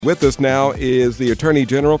With us now is the Attorney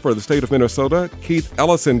General for the state of Minnesota, Keith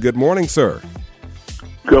Ellison. Good morning, sir.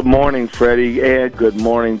 Good morning, Freddie, and good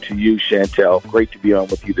morning to you, Chantel. Great to be on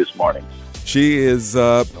with you this morning. She is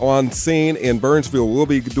on scene in Burnsville. We'll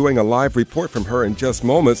be doing a live report from her in just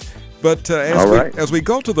moments. But as we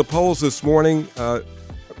go to the polls this morning,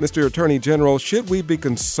 Mr. Attorney General, should we be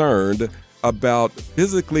concerned about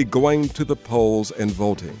physically going to the polls and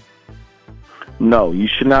voting? No, you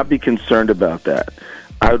should not be concerned about that.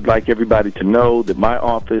 I would like everybody to know that my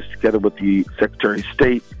office, together with the Secretary of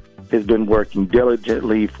State, has been working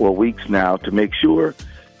diligently for weeks now to make sure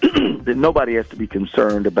that nobody has to be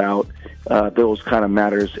concerned about those kind of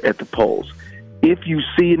matters at the polls. If you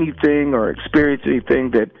see anything or experience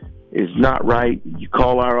anything that is not right, you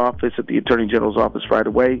call our office at the Attorney General's office right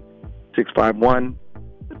away,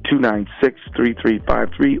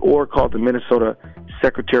 651-296-3353, or call the Minnesota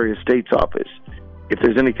Secretary of State's office. If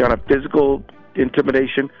there's any kind of physical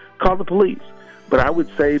intimidation, call the police. But I would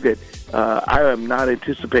say that I am not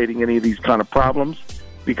anticipating any of these kind of problems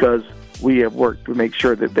because we have worked to make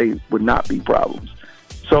sure that they would not be problems.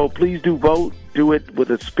 So please do vote. Do it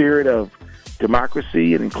with a spirit of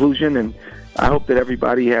democracy and inclusion, and I hope that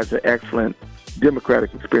everybody has an excellent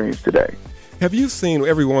democratic experience today. Have you seen,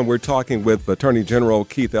 everyone, we're talking with Attorney General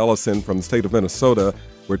Keith Ellison from the state of Minnesota.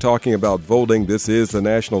 We're talking about voting. This is the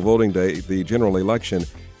National Voting Day, the general election.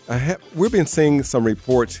 We've been seeing some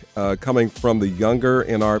reports coming from the younger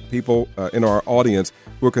in our people, in our audience,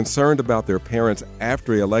 who are concerned about their parents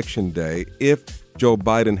after Election Day if Joe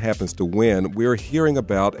Biden happens to win. We're hearing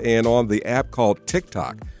about, and on the app called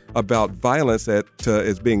TikTok, about violence that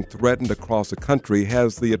is being threatened across the country.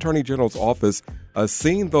 Has the Attorney General's office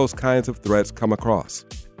seen those kinds of threats come across?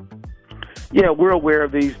 Yeah, we're aware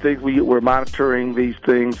of these things. We're monitoring these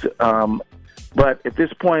things. But at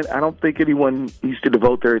this point, I don't think anyone needs to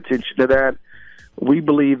devote their attention to that. We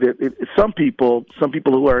believe that some people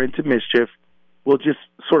who are into mischief will just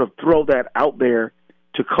sort of throw that out there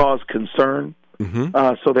to cause concern.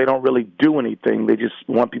 So they don't really do anything. They just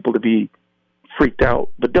want people to be freaked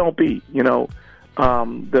out. But don't be,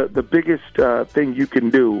 the biggest thing you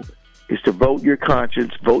can do is to vote your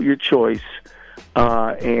conscience, vote your choice.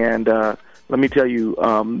 And let me tell you,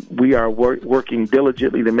 we are working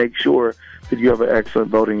diligently to make sure that you have an excellent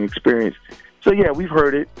voting experience. So, yeah, we've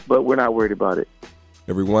heard it, but we're not worried about it.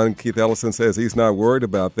 Everyone, Keith Ellison says he's not worried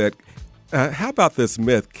about that. How about this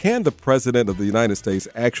myth? Can the President of the United States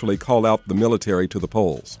actually call out the military to the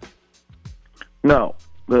polls? No,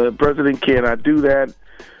 the President cannot do that.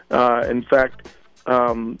 In fact,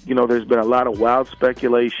 there's been a lot of wild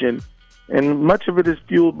speculation, and much of it is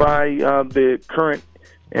fueled by the current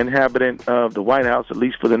inhabitant of the White House, at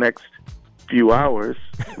least for the next few hours,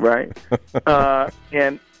 right? But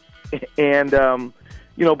it's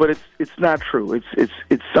not true.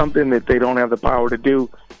 It's something that they don't have the power to do.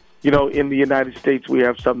 In the United States, we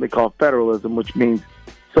have something called federalism, which means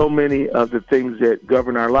so many of the things that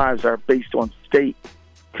govern our lives are based on state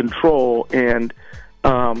control, and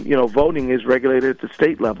voting is regulated at the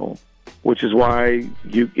state level, which is why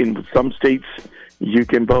in some states you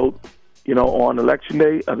can vote on Election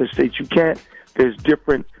Day. Other states you can't. There's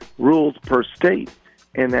different rules per state,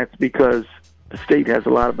 and that's because the state has a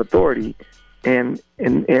lot of authority, and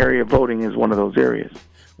an area of voting is one of those areas.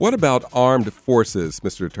 What about armed forces,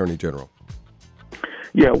 Mr. Attorney General?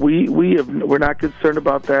 Yeah, we're not concerned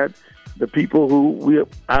about that. The people who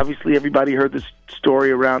obviously everybody heard this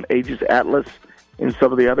story around Aegis Atlas and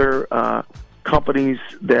some of the other companies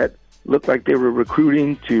that looked like they were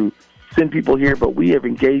recruiting to send people here, but we have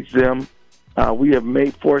engaged them. We have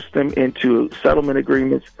forced them into settlement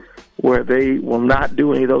agreements where they will not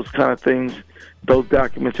do any of those kind of things. Those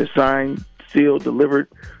documents are signed, sealed, delivered.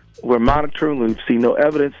 We're monitoring. We've seen no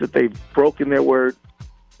evidence that they've broken their word.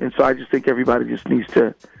 And so I just think everybody just needs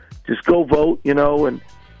to just go vote, And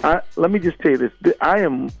let me just tell you this.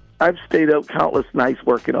 I've stayed up countless nights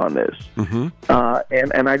working on this. And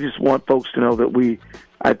I just want folks to know that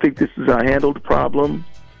I think this is a handled problem.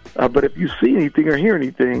 But if you see anything or hear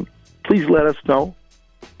anything, please let us know.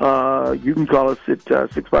 You can call us at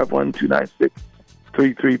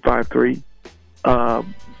 651-296-3353.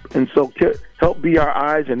 And so help be our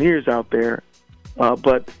eyes and ears out there.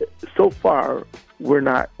 But so far,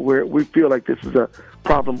 we feel like this is a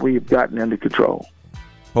problem we've gotten under control.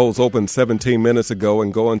 Polls opened 17 minutes ago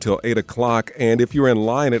and go until 8 o'clock. And if you're in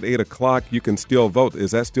line at 8 o'clock, you can still vote.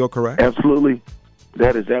 Is that still correct? Absolutely.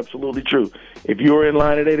 That is absolutely true. If you're in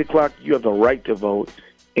line at 8 o'clock, you have the right to vote,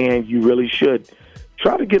 and you really should.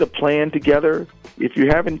 Try to get a plan together. If you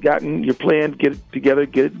haven't gotten your plan, get it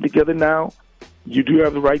together now. You do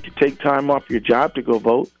have the right to take time off your job to go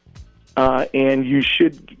vote. and you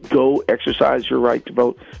should go exercise your right to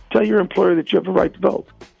vote. Tell your employer that you have a right to vote,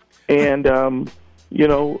 and and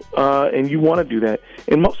you want to do that.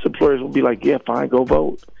 And most employers will be like, "Yeah, fine, go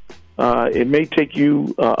vote." It may take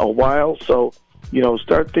you a while, so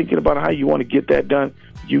start thinking about how you want to get that done.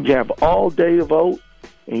 You have all day to vote,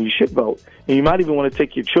 and you should vote. And you might even want to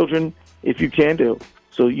take your children if you can do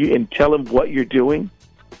so. And tell them what you're doing,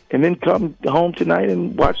 and then come home tonight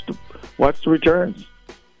and watch the returns.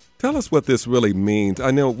 Tell us what this really means.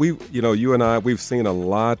 I know you and I, we've seen a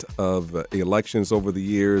lot of elections over the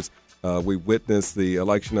years. We witnessed the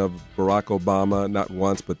election of Barack Obama not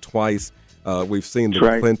once but twice. We've seen the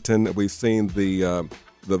Clinton. We've seen the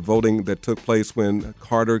voting that took place when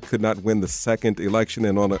Carter could not win the second election,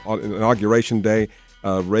 and on Inauguration Day,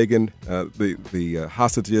 Reagan, the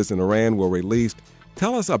hostages in Iran were released.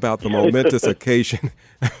 Tell us about the momentous occasion.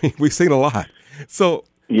 I mean, we've seen a lot. So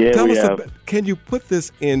tell us, can you put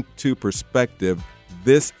this into perspective,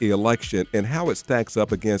 this election, and how it stacks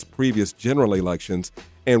up against previous general elections,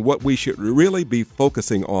 and what we should really be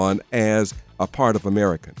focusing on as a part of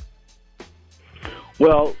America?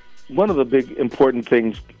 Well, one of the big important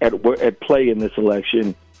things at play in this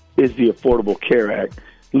election is the Affordable Care Act.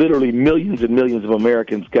 Literally millions and millions of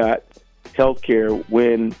Americans got health care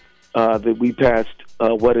when we passed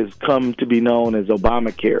what has come to be known as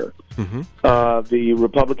Obamacare. Mm-hmm. The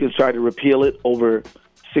Republicans tried to repeal it over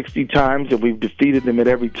 60 times, and we've defeated them at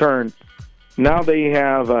every turn. Now they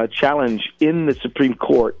have a challenge in the Supreme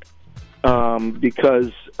Court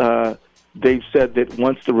because they've said that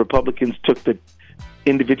once the Republicans took the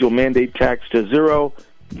individual mandate tax to zero,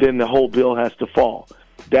 then the whole bill has to fall.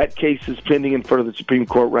 That case is pending in front of the Supreme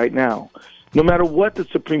Court right now. No matter what the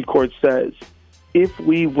Supreme Court says, if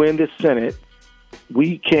we win the Senate,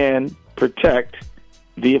 we can protect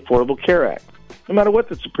the Affordable Care Act, no matter what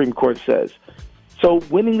the Supreme Court says. So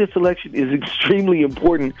winning this election is extremely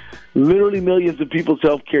important. Literally millions of people's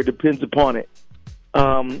health care depends upon it.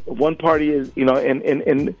 One party is,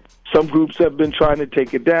 and some groups have been trying to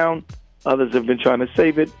take it down. Others have been trying to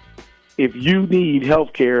save it. If you need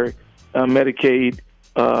health care, Medicaid,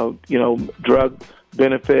 drug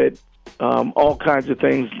benefit, all kinds of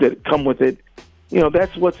things that come with it,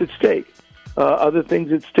 that's what's at stake. Other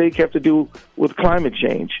things at stake have to do with climate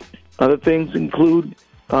change. Other things include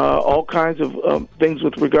all kinds of things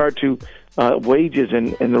with regard to wages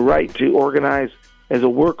and the right to organize as a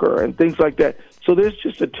worker and things like that. So there's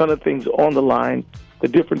just a ton of things on the line. The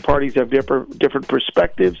different parties have different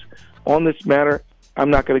perspectives on this matter. I'm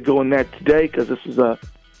not going to go in that today because this is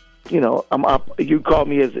I'm up. You called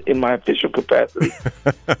me as in my official capacity,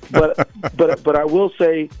 but I will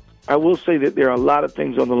say that there are a lot of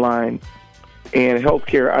things on the line, and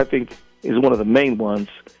healthcare I think is one of the main ones.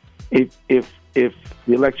 If the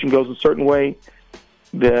election goes a certain way,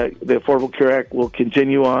 the Affordable Care Act will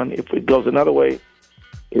continue on. If it goes another way,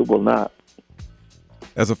 it will not.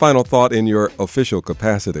 As a final thought, in your official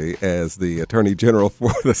capacity as the Attorney General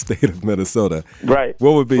for the state of Minnesota, right?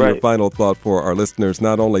 What would be your final thought for our listeners,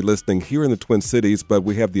 not only listening here in the Twin Cities, but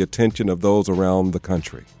we have the attention of those around the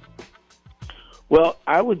country? Well,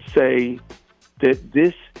 I would say that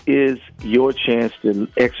this is your chance to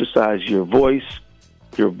exercise your voice.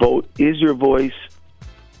 Your vote is your voice.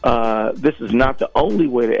 This is not the only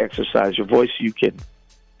way to exercise your voice. You can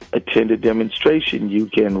attend a demonstration. You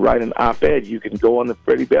can write an op-ed. You can go on the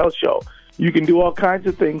Freddie Bell Show. You can do all kinds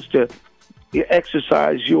of things to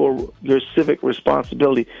exercise your civic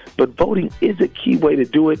responsibility. But voting is a key way to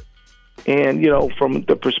do it. And, from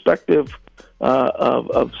the perspective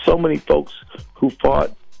of so many folks who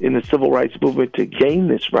fought in the civil rights movement to gain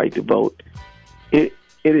this right to vote, it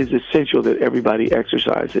is essential that everybody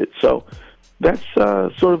exercise it. So that's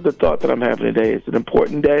sort of the thought that I'm having today. It's an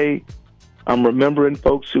important day. I'm remembering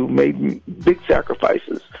folks who made big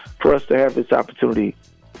sacrifices for us to have this opportunity,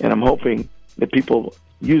 and I'm hoping that people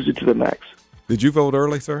use it to the max. Did you vote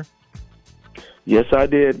early, sir? Yes, I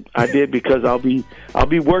did. I did because I'll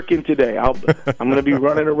be working today. I'm going to be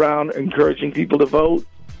running around encouraging people to vote,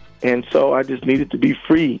 and so I just needed to be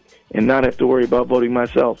free and not have to worry about voting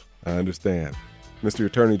myself. I understand. Mr.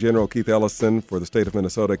 Attorney General Keith Ellison for the state of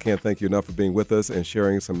Minnesota, I can't thank you enough for being with us and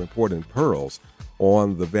sharing some important pearls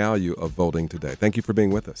on the value of voting today. Thank you for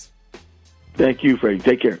being with us. Thank you, Freddie.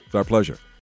 Take care. It's our pleasure.